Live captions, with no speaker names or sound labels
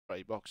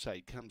Box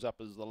 8 comes up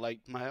as the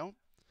late mail.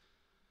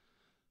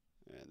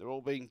 And they're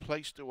all being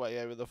placed away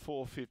over the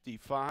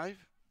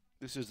 4:55.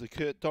 This is the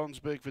Kurt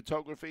Donsberg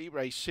photography,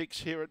 race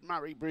 6 here at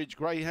Murray-Bridge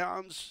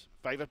Greyhounds.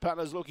 Favourite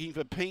punters looking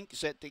for pink,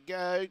 set to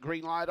go.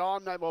 Green light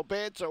on, no more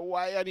bets,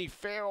 away, only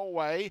fair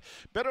away.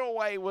 Better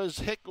away was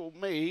Heckle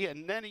Me,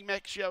 and Nanny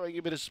Max showing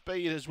a bit of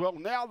speed as well.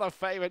 Now the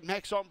favourite,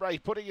 Max Ombre,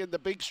 putting in the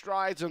big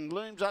strides and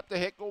looms up to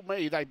Heckle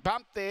Me. They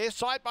bumped there,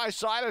 side by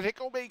side, and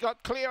Heckle Me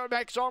got clear of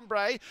Max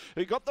Ombre,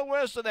 who got the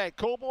worst of that.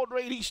 Coreboard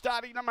Reedy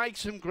starting to make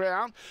some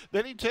ground.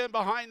 Then he turned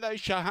behind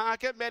those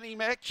Shahaka, Manny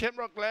Mac,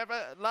 Shamrock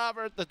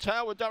Lava at the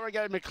tail with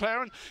Dorrigo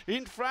McLaren.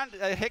 In front,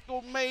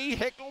 Heckle Me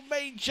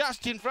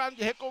just in front.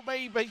 Heckle Me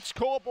beats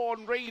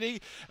Corborn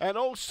Reedy, and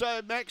also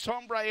Max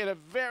Hombre in a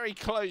very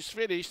close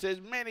finish.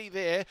 There's many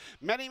there.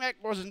 Manny Mac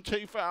wasn't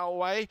too far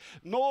away,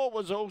 nor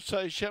was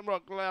also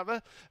Shamrock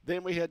Lava.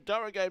 Then we had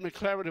Dorrigo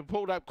McLaren who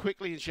pulled up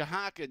quickly, and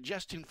Shahaka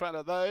just in front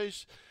of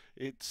those.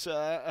 It's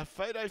a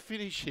photo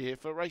finish here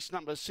for race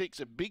number 6,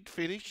 a big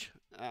finish,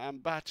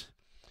 but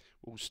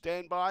we'll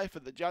stand by for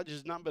the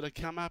judges' number to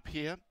come up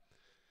here.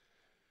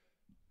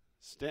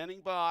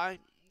 Standing by.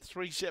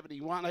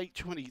 371,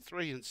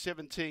 823 and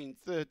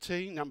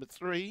 1713. Number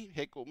 3,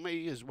 Heckle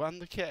Me, has won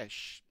the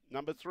cash.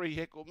 Number 3,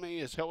 Heckle Me,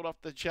 has held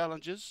off the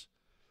challenges.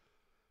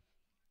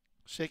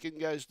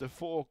 Second goes to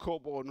 4,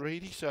 Corborn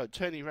Reedy, so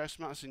Tony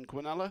Rasmussen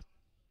Quinella.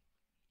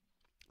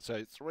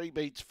 So 3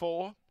 beats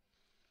 4,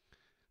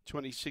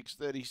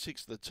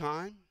 26.36 the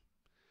time.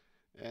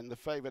 And the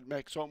favourite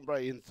Max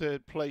Ombre in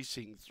third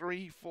placing,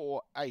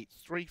 348.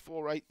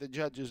 348 the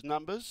judges'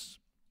 numbers,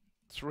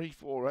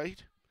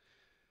 348.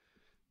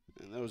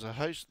 And there was a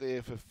host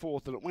there for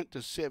fourth, and it went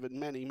to 7,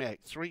 Manny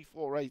Mac,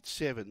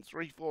 3487.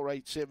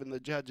 3487 the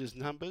judges'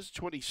 numbers,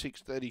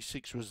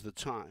 26.36 was the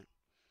time.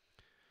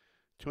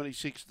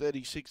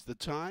 26.36 the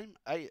time,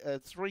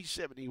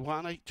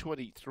 371,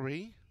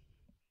 823.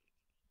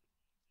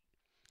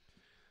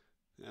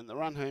 And the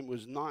run home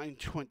was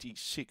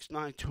 926.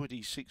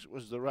 926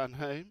 was the run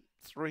home,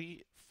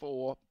 3,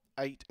 4,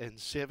 8 and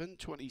 7,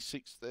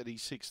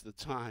 26.36 the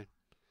time.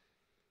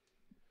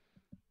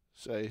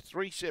 So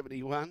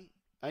 371.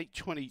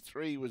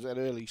 823 was that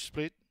early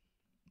split.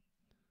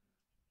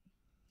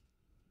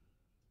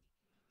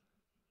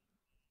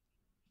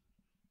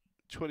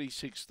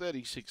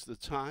 $26.36 the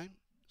time.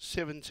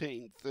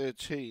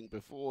 17.13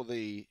 before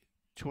the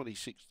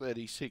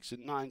 26.36,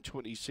 and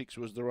 9.26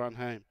 was the run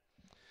home.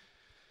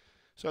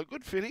 So a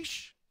good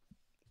finish.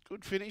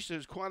 Good finish.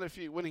 There's quite a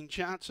few winning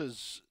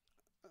chances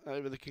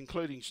over the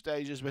concluding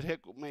stages, but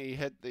Heckle Me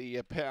had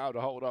the power to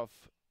hold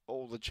off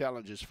all the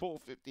challenges.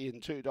 $4.50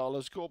 and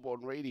 $2.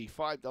 Corborn Reedy,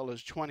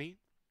 $5.20.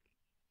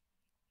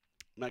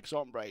 Max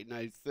Ombre,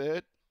 no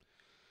third.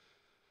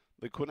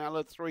 The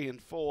Quinella, 3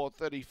 and 4,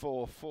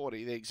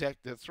 $34.40. The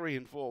Exacta, 3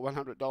 and 4,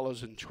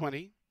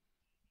 $100.20.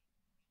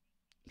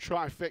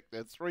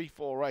 Trifecta, 3,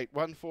 4, 8,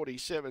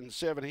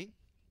 $147.70.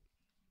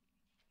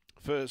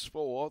 First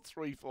 4,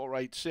 3, 4,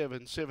 8, 7,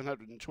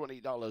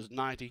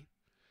 $720.90.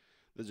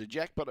 There's a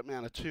jackpot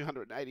amount of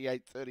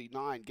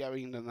 $288.39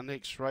 going into the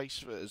next race,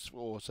 first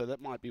 4, so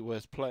that might be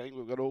worth playing.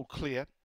 We've got all clear.